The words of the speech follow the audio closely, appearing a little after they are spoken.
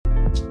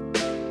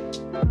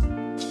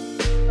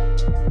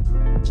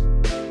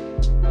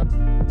Hello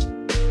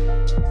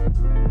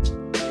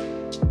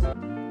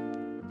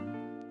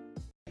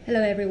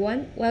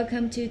everyone,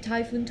 welcome to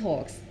Typhoon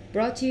Talks,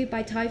 brought to you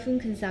by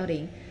Typhoon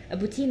Consulting, a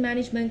boutique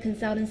management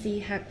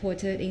consultancy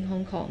headquartered in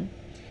Hong Kong.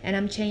 And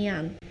I'm Chen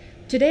Yang.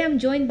 Today I'm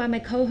joined by my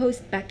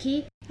co-host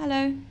Becky.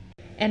 Hello.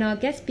 And our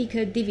guest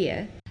speaker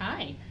Divya.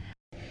 Hi.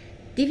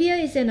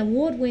 Divya is an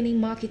award-winning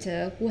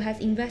marketer who has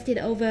invested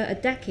over a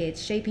decade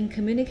shaping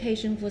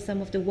communication for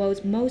some of the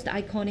world's most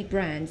iconic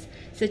brands,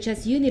 such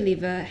as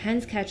Unilever,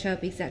 Heinz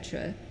Ketchup,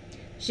 etc.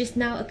 She's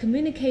now a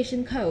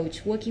communication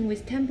coach working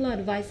with Templar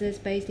advisors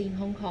based in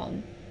Hong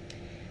Kong.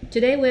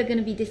 Today we're going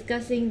to be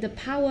discussing the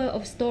power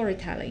of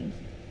storytelling.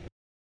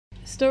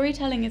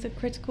 Storytelling is a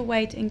critical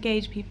way to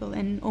engage people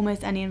in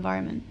almost any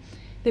environment.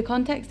 The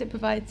context it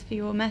provides for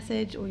your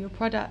message or your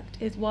product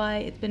is why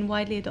it's been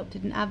widely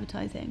adopted in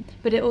advertising,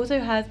 but it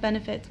also has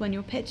benefits when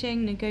you're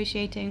pitching,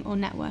 negotiating, or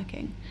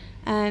networking.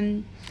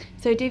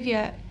 So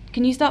Divya,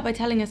 can you start by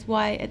telling us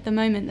why at the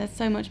moment there's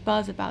so much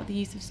buzz about the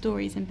use of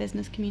stories in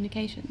business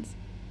communications?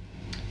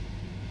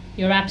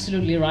 You're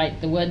absolutely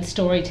right. The word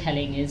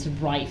storytelling is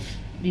rife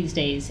these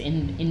days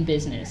in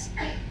business,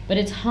 but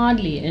it's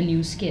hardly a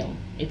new skill.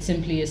 It's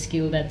simply a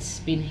skill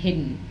that's been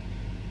hidden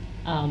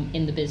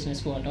in the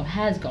business world, or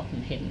has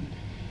gotten hidden.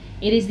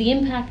 It is the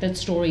impact that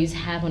stories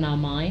have on our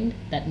mind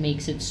that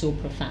makes it so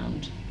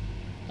profound.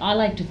 I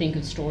like to think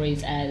of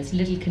stories as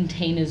little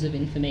containers of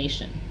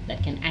information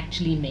that can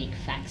actually make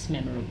facts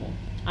memorable.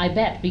 I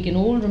bet we can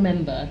all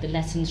remember the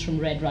lessons from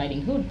Red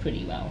Riding Hood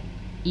pretty well,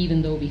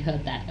 even though we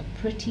heard that a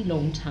pretty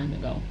long time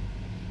ago.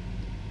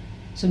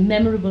 So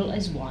memorable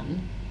as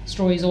one,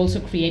 stories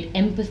also create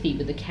empathy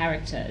with the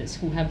characters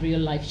who have real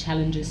life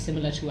challenges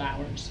similar to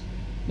ours.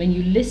 When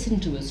you listen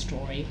to a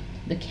story,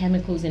 the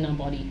chemicals in our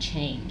body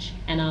change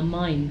and our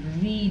mind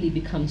really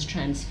becomes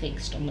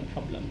transfixed on the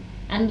problem.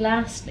 And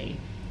lastly,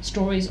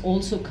 stories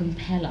also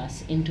compel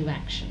us into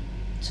action.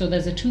 So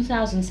there's a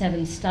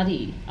 2007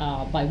 study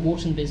by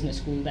Wharton Business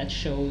School that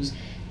shows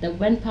that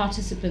when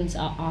participants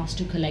are asked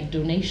to collect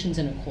donations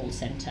in a call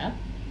center,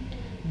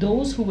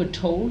 those who were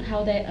told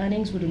how their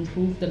earnings would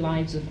improve the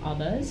lives of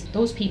others,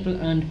 those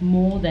people earned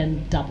more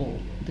than double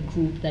the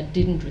group that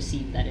didn't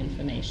receive that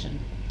information.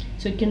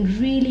 So it can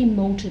really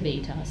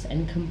motivate us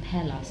and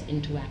compel us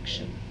into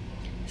action.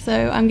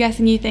 So I'm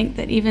guessing you think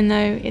that even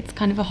though it's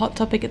kind of a hot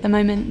topic at the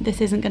moment,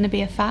 this isn't going to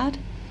be a fad?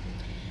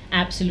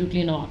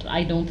 Absolutely not.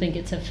 I don't think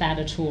it's a fad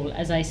at all.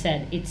 As I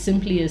said, it's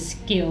simply a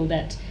skill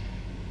that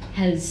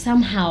has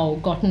somehow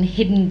gotten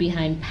hidden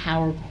behind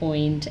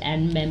PowerPoint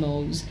and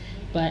memos,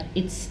 but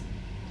it's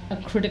a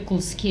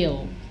critical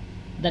skill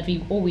that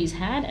we've always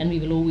had and we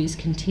will always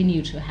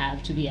continue to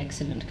have to be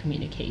excellent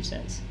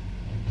communicators.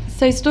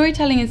 So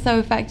storytelling is so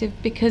effective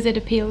because it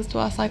appeals to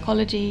our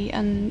psychology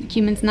and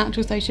humans'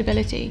 natural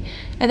sociability.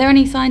 Are there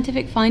any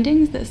scientific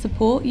findings that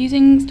support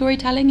using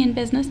storytelling in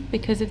business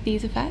because of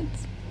these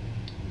effects?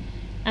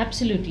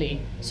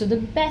 Absolutely. So the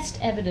best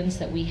evidence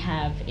that we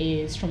have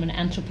is from an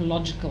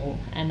anthropological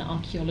and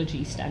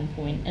archaeology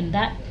standpoint, and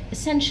that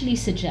essentially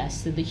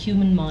suggests that the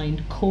human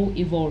mind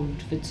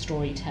co-evolved with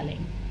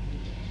storytelling.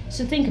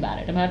 So think about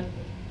it. About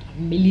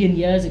 1 million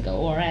years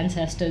ago, our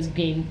ancestors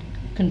gained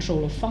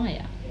control of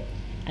fire.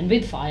 And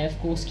with fire, of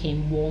course,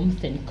 came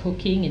warmth and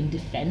cooking and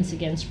defense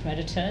against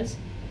predators.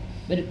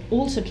 But it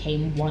also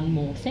came one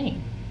more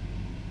thing.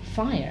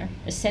 Fire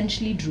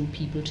essentially drew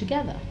people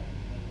together.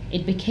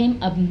 It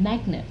became a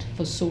magnet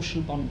for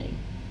social bonding.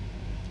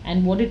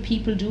 And what did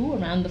people do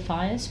around the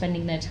fire,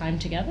 spending their time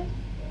together?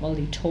 Well,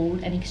 they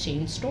told and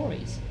exchanged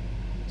stories.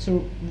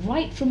 So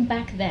right from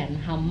back then,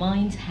 how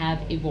minds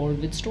have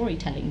evolved with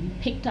storytelling.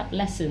 We picked up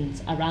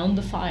lessons around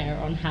the fire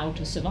on how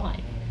to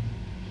survive,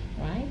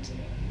 right?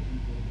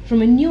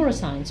 From a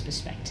neuroscience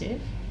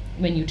perspective,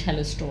 when you tell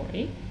a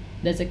story,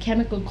 there's a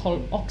chemical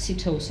called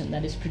oxytocin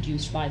that is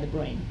produced by the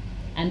brain.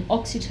 And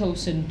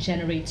oxytocin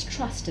generates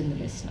trust in the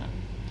listener.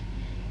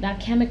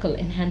 That chemical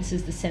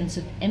enhances the sense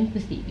of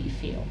empathy we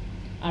feel,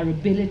 our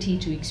ability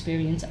to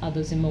experience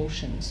others'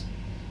 emotions.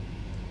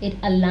 It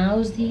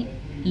allows the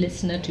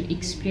listener to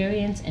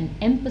experience and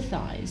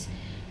empathize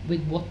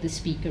with what the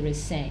speaker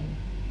is saying.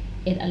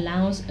 It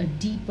allows a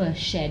deeper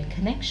shared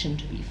connection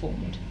to be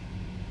formed.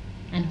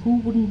 And who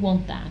wouldn't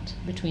want that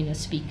between a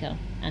speaker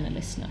and a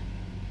listener?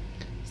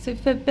 So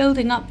for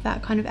building up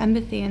that kind of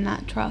empathy and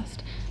that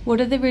trust, what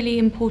are the really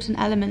important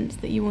elements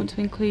that you want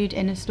to include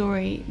in a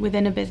story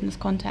within a business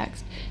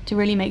context to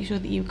really make sure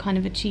that you kind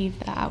of achieve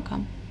that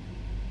outcome?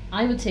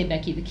 I would say,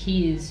 Becky, the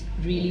key is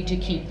really to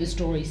keep the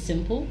story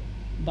simple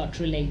but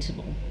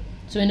relatable.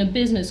 So in a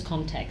business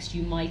context,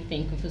 you might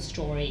think of a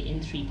story in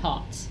 3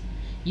 parts.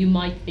 You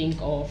might think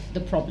of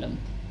the problem.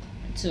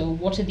 So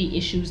what are the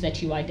issues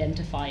that you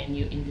identify in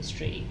your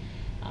industry?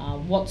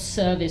 What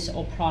service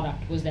or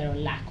product was there a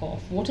lack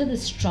of? What are the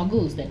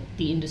struggles that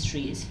the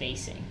industry is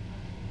facing?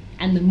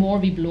 And the more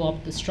we blow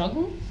up the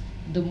struggle,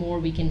 the more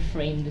we can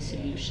frame the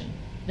solution.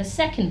 The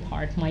second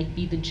part might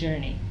be the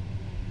journey.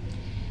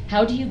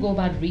 How do you go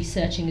about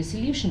researching a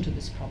solution to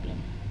this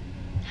problem?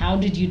 How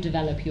did you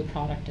develop your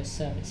product or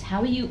service?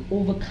 How are you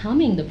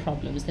overcoming the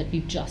problems that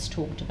we've just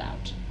talked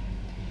about?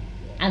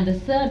 And the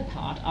third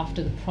part,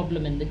 after the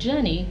problem and the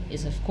journey,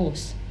 is of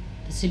course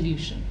the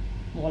solution.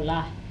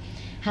 Voila.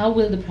 How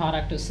will the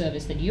product or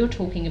service that you're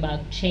talking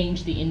about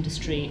change the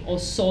industry or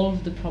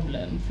solve the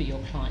problem for your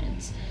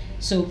clients?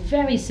 So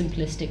very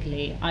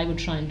simplistically, I would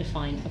try and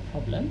define a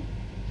problem.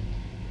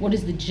 What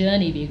is the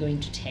journey we're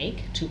going to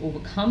take to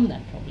overcome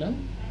that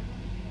problem?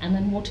 And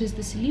then what is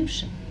the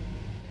solution?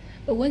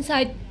 But once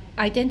I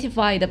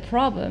identify the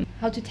problem,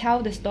 how to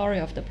tell the story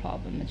of the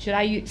problem? Should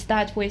I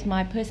start with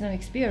my personal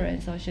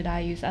experience or should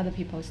I use other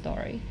people's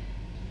story?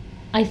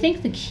 I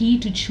think the key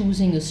to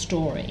choosing a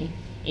story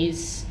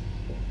is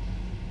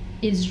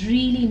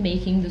really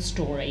making the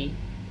story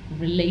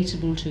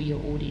relatable to your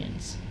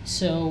audience.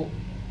 So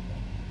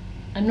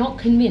I'm not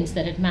convinced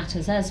that it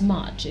matters as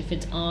much if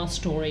it's our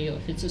story or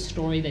if it's a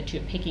story that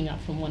you're picking up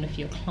from one of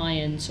your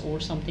clients or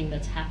something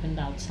that's happened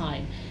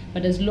outside.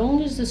 But as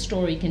long as the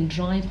story can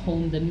drive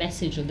home the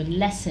message or the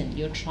lesson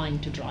you're trying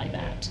to drive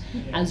at,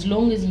 as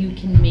long as you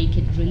can make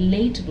it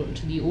relatable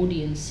to the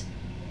audience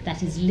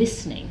that is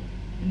listening,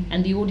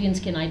 and the audience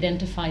can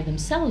identify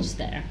themselves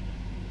there,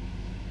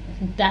 I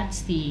think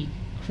that's the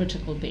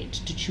critical bit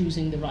to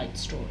choosing the right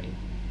story.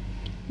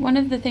 One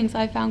of the things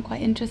I found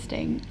quite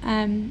interesting,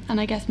 and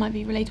I guess might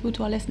be relatable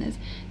to our listeners,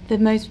 the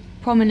most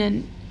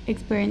prominent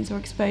experience or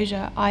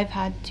exposure I've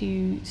had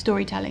to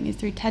storytelling is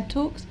through TED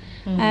Talks.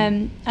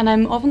 And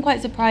I'm often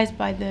quite surprised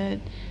by the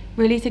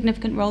really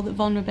significant role that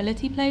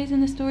vulnerability plays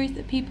in the stories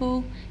that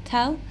people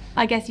tell.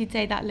 I guess you'd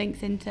say that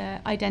links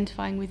into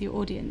identifying with your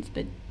audience,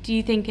 but do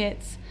you think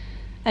it's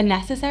a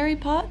necessary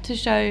part to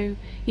show,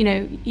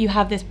 you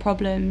have this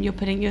problem,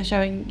 you're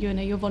showing,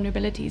 your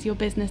vulnerabilities, your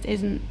business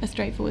isn't a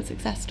straightforward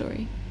success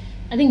story?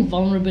 I think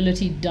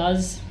vulnerability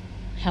does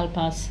help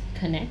us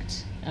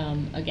connect,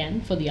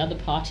 again, for the other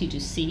party to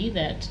see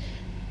that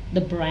the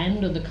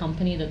brand or the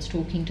company that's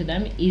talking to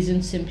them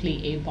isn't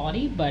simply a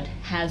body, but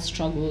has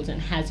struggles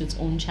and has its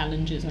own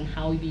challenges and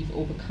how we've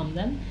overcome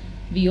them.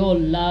 We all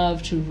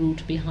love to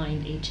root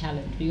behind a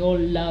challenge. We all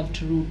love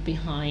to root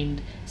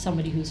behind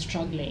somebody who's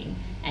struggling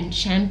and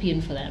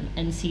champion for them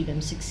and see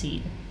them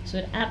succeed. So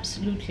it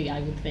absolutely,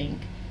 I would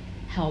think,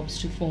 helps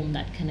to form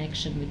that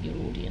connection with your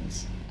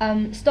audience.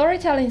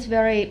 Storytelling is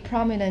very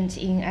prominent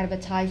in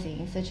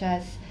advertising, such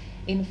as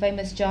in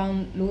famous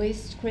John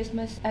Lewis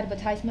Christmas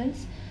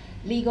advertisements,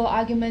 legal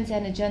arguments,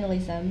 and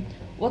journalism.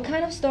 What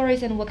kind of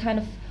stories and what kind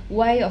of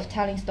way of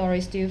telling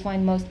stories do you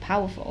find most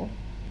powerful?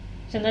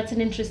 So that's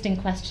an interesting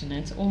question.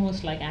 It's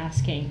almost like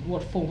asking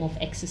what form of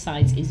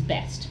exercise is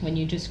best when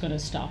you're just going to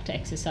start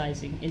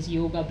exercising. Is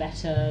yoga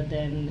better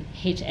than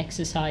HIIT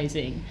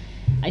exercising?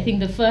 I think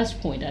the first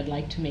point I'd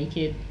like to make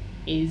it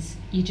is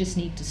you just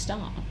need to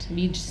start.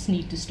 We just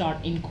need to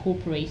start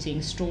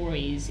incorporating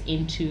stories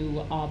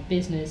into our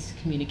business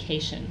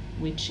communication,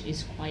 which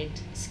is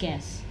quite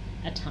scarce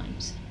at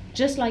times.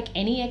 Just like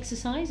any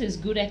exercise is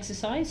good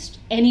exercise,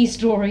 any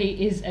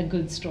story is a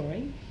good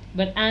story.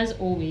 But as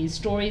always,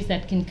 stories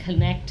that can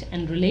connect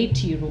and relate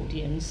to your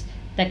audience,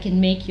 that can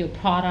make your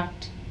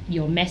product,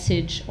 your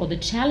message, or the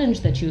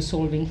challenge that you're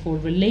solving for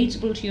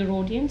relatable to your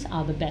audience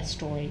are the best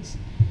stories.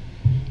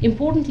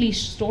 Importantly,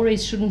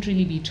 stories shouldn't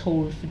really be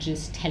told for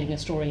just telling a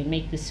story and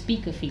make the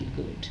speaker feel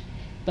good.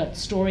 But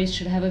stories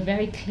should have a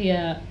very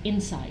clear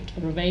insight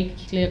or a very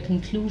clear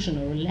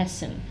conclusion or a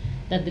lesson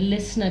that the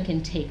listener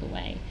can take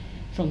away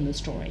from the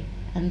story.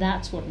 And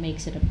that's what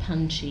makes it a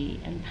punchy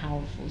and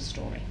powerful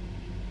story.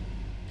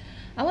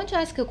 I want to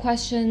ask a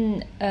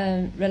question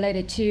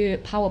related to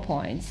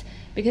PowerPoints,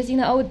 because in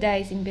the old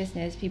days in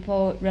business,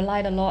 people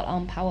relied a lot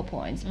on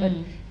PowerPoints, but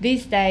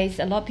these days,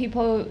 a lot of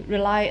people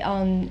rely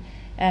on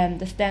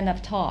the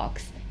stand-up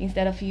talks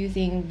instead of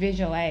using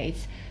visual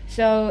aids.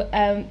 So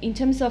in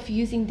terms of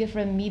using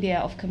different media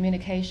of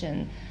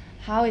communication,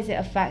 how does it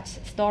affect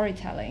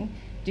storytelling?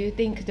 Do you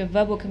think the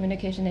verbal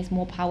communication is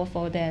more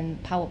powerful than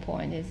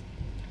PowerPoint is?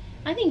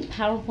 I think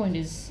PowerPoint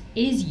is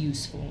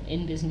useful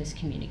in business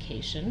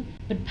communication,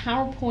 but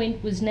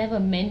PowerPoint was never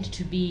meant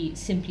to be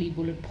simply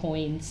bullet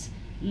points,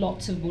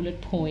 lots of bullet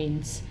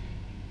points,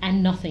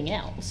 and nothing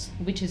else,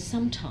 which is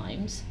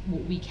sometimes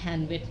what we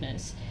can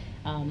witness.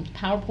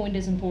 PowerPoint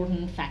is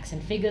important, facts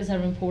and figures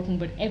are important,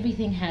 but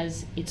everything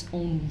has its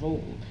own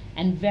role.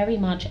 And very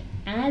much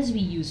as we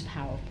use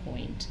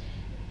PowerPoint,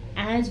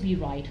 as we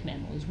write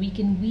memos, we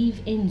can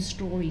weave in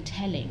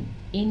storytelling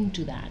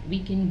into that.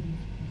 We can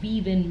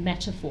weave in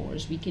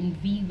metaphors, we can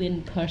weave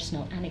in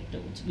personal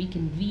anecdotes, we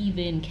can weave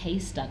in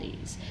case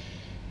studies.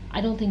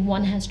 I don't think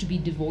one has to be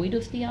devoid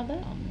of the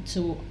other.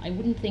 So I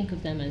wouldn't think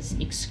of them as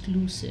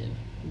exclusive,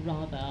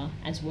 rather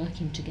as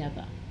working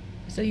together.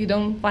 So you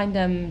don't find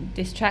them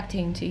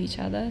distracting to each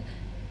other?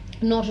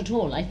 Not at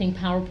all. I think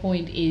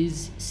PowerPoint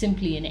is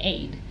simply an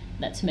aid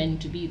that's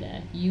meant to be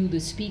there. You, the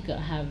speaker,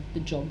 have the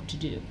job to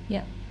do.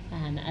 Yeah.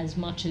 And as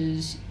much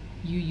as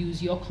you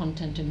use your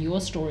content and your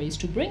stories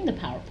to bring the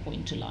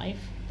PowerPoint to life,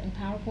 then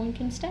PowerPoint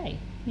can stay.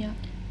 Yeah.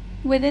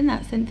 Within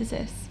that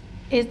synthesis,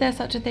 is there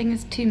such a thing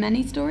as too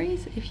many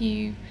stories? If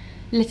you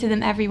litter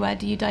them everywhere,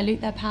 do you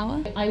dilute their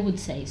power? I would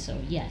say so,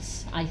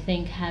 yes. I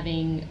think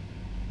having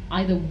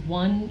either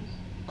one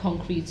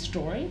concrete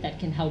story that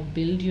can help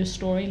build your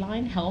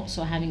storyline helps,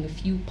 or having a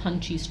few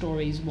punchy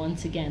stories,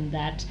 once again,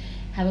 that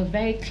have a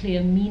very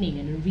clear meaning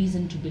and a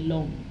reason to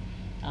belong,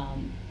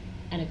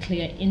 and a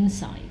clear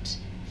insight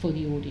for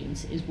the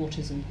audience is what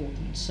is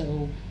important.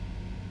 So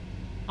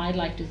I'd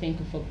like to think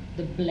of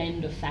the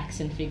blend of facts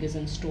and figures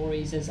and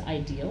stories as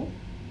ideal,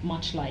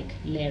 much like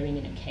layering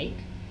in a cake.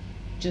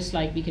 Just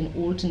like we can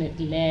alternate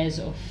layers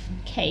of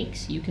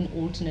cakes, you can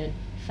alternate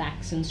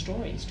facts and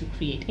stories to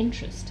create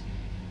interest.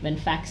 When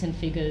facts and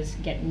figures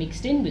get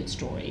mixed in with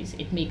stories,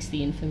 it makes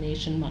the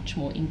information much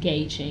more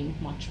engaging,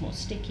 much more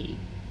sticky,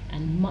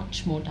 and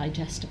much more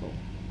digestible.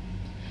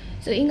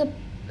 So in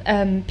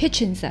a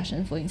pitching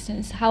session, for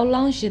instance, how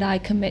long should I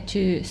commit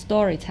to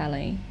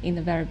storytelling in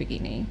the very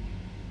beginning?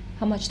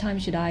 How much time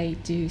should I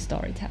do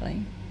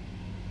storytelling?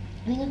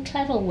 I think a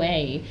clever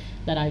way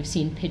that I've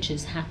seen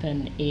pitches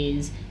happen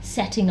is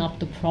setting up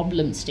the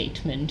problem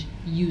statement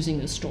using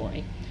a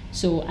story.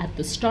 So at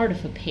the start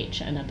of a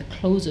pitch and at the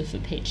close of a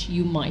pitch,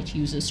 you might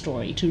use a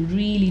story to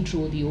really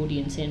draw the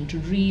audience in, to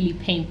really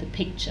paint the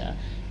picture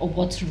of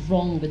what's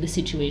wrong with the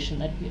situation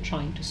that we're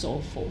trying to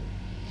solve for.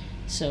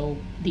 So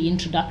the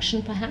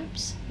introduction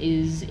perhaps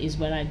is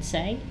where I'd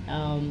say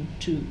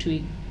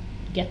to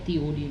get the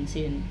audience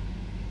in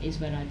is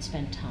where I'd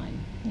spend time.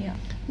 Yeah.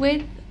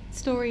 With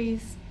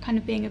stories kind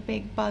of being a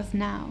big buzz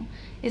now,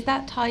 is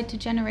that tied to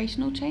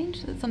generational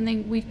change? That's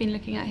something we've been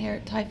looking at here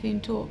at Typhoon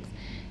Talks.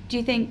 Do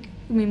you think,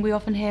 we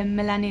often hear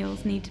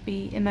millennials need to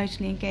be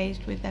emotionally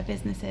engaged with their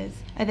businesses.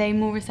 Are they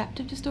more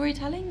receptive to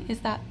storytelling?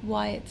 Is that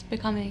why it's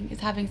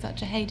having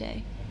such a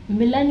heyday?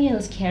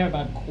 Millennials care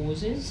about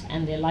causes,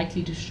 and they're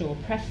likely to show a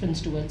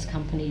preference towards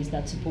companies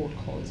that support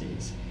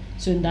causes.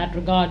 So in that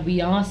regard,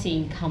 we are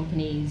seeing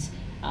companies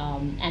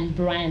and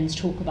brands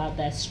talk about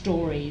their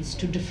stories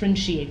to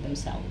differentiate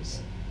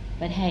themselves.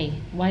 But hey,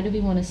 why do we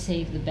want to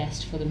save the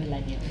best for the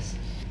millennials?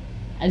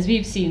 As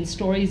we've seen,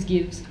 stories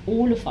gives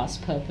all of us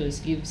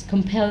purpose,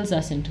 compels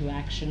us into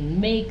action,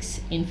 makes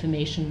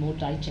information more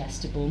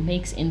digestible,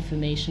 makes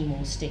information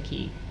more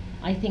sticky.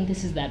 I think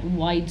this is that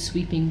wide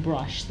sweeping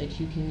brush that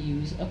you can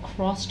use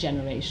across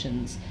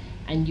generations,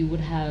 and you would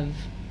have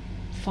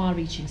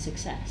far-reaching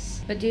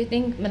success. But do you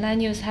think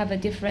millennials have a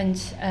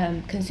different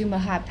consumer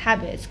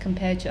habits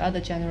compared to other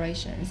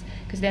generations?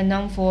 Because they're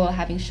known for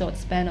having short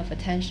span of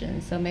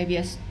attention, so maybe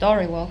a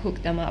story will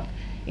hook them up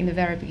in the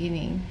very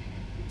beginning.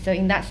 So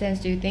in that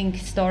sense, do you think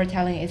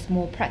storytelling is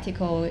more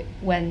practical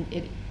when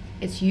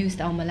it's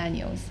used on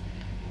millennials?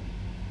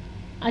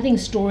 I think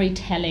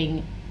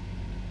storytelling,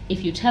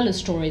 if you tell a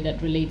story that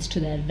relates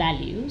to their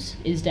values,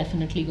 is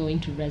definitely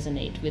going to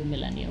resonate with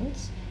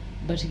millennials.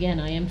 But again,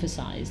 I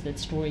emphasize that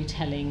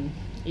storytelling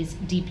is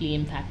deeply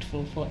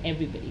impactful for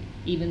everybody,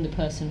 even the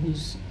person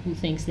who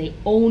thinks they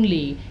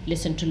only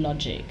listen to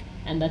logic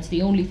and that's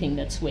the only thing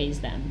that sways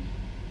them,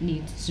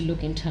 needs to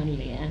look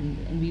internally,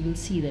 and we will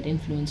see that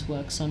influence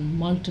works on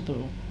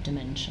multiple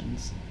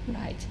dimensions.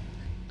 Right.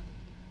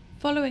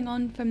 Following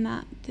on from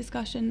that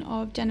discussion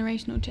of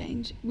generational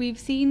change, we've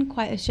seen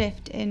quite a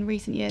shift in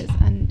recent years,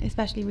 and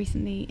especially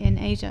recently in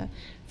Asia,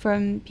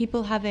 from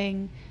people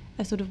having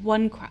a sort of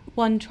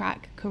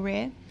one-track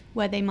career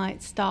where they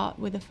might start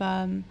with a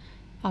firm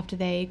after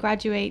they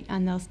graduate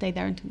and they'll stay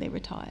there until they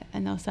retire,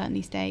 and they'll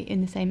certainly stay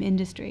in the same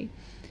industry.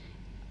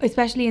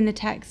 Especially in the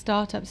tech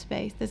startup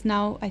space, there's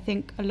now, I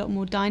think, a lot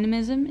more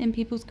dynamism in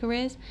people's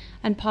careers,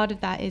 and part of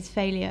that is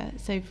failure.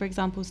 So, for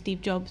example,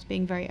 Steve Jobs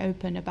being very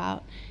open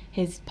about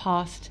his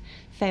past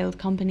failed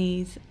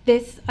companies.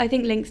 This, I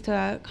think, links to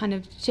a kind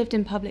of shift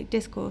in public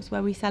discourse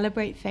where we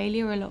celebrate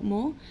failure a lot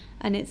more,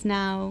 and it's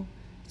now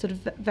sort of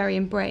very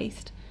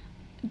embraced.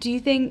 Do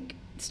you think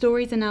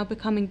stories are now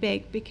becoming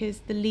big because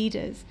the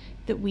leaders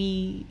that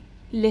we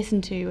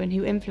listen to and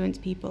who influence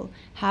people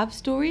have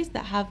stories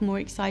that have more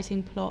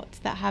exciting plots,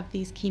 that have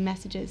these key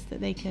messages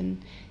that they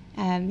can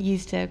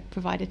use to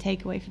provide a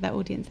takeaway for their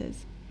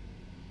audiences?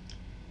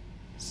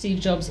 Steve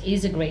Jobs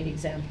is a great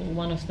example,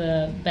 one of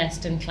the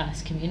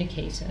best-in-class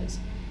communicators.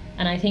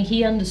 And I think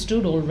he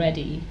understood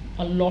already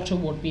a lot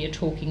of what we are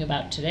talking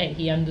about today.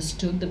 He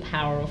understood the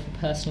power of a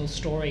personal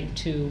story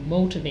to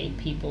motivate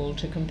people,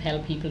 to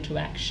compel people to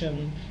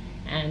action,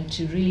 and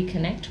to really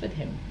connect with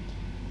him.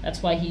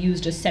 That's why he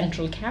used a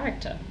central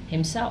character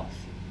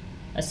himself,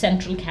 a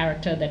central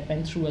character that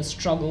went through a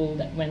struggle,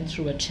 that went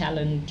through a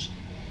challenge,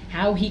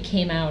 how he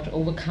came out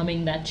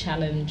overcoming that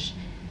challenge,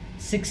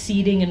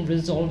 succeeding and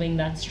resolving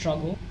that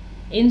struggle.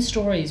 In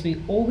stories, we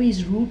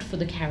always root for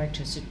the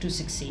characters to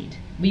succeed.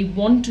 We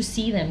want to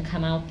see them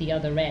come out the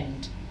other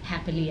end,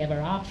 happily ever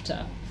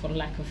after, for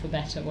lack of a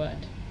better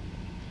word.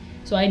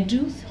 So I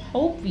do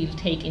hope we'll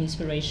take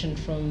inspiration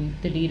from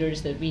the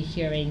leaders that we're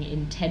hearing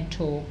in TED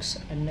Talks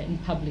and in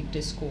public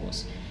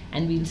discourse,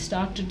 and we'll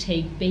start to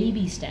take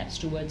baby steps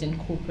towards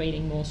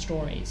incorporating more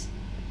stories.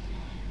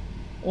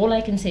 All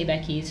I can say,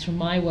 Becky, is from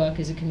my work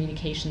as a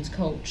communications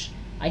coach,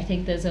 I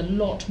think there's a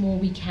lot more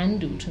we can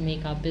do to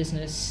make our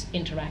business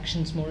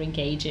interactions more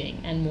engaging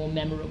and more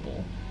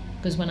memorable.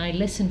 Because when I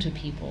listen to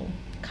people,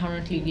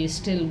 currently we are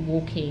still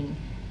walking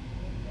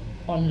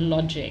on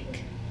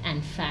logic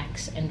and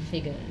facts and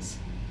figures.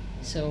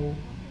 So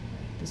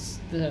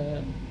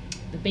the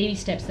baby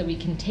steps that we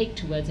can take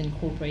towards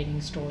incorporating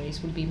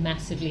stories will be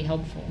massively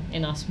helpful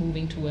in us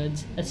moving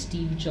towards a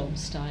Steve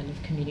Jobs style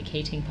of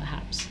communicating,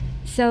 perhaps.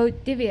 So,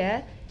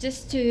 Divya,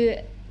 just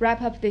to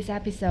wrap up this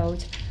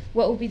episode,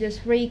 what would be the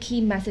 3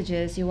 key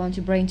messages you want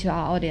to bring to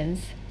our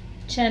audience?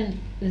 Chen,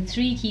 the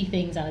 3 key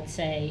things I'd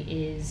say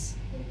is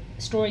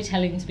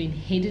storytelling's been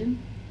hidden.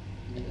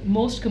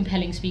 Most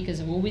compelling speakers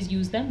have always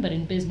used them, but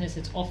in business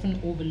it's often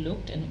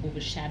overlooked and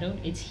overshadowed.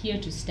 It's here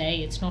to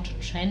stay. It's not a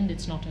trend.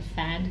 It's not a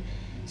fad.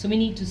 So we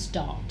need to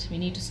start. We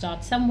need to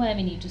start somewhere.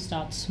 We need to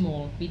start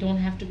small. We don't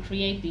have to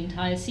create the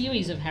entire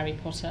series of Harry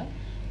Potter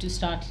to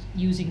start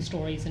using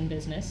stories in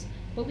business,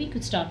 but we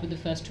could start with the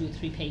first 2 or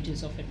 3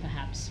 pages of it,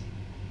 perhaps.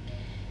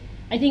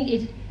 I think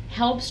it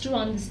helps to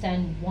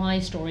understand why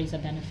stories are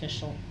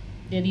beneficial.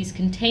 They're these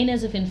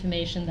containers of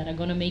information that are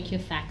going to make your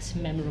facts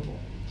memorable.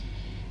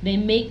 They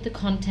make the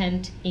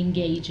content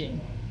engaging.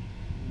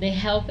 They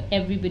help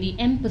everybody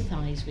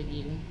empathize with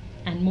you.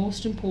 And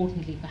most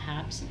importantly,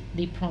 perhaps,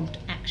 they prompt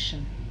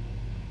action.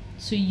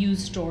 So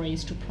use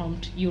stories to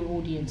prompt your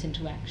audience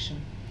into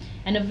action.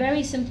 And a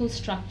very simple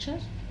structure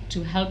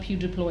to help you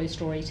deploy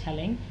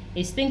storytelling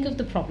is think of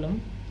the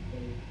problem,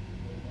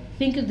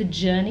 think of the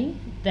journey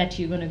that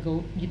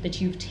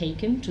you've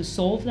taken to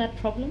solve that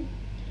problem,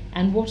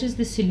 and what is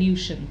the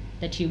solution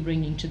that you're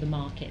bringing to the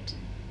market.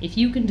 If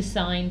you can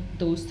design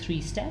those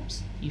 3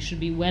 steps, you should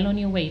be well on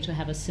your way to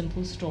have a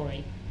simple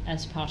story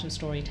as part of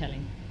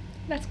storytelling.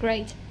 That's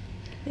great.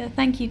 Yeah,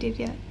 thank you,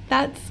 Divya.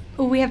 That's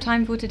all we have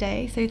time for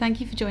today, so thank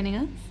you for joining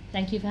us.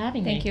 Thank you for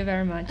having me. Thank you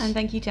very much. And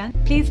thank you, Jen.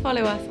 Please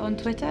follow us on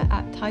Twitter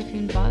at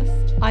Typhoon Buzz,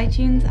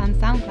 iTunes and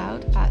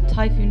SoundCloud at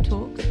Typhoon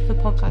Talks for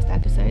podcast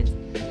episodes.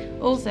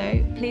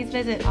 Also, please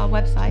visit our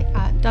website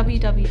at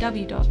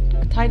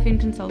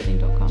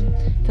www.typhoonconsulting.com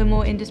for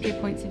more industry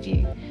points of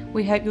view.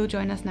 We hope you'll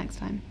join us next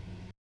time.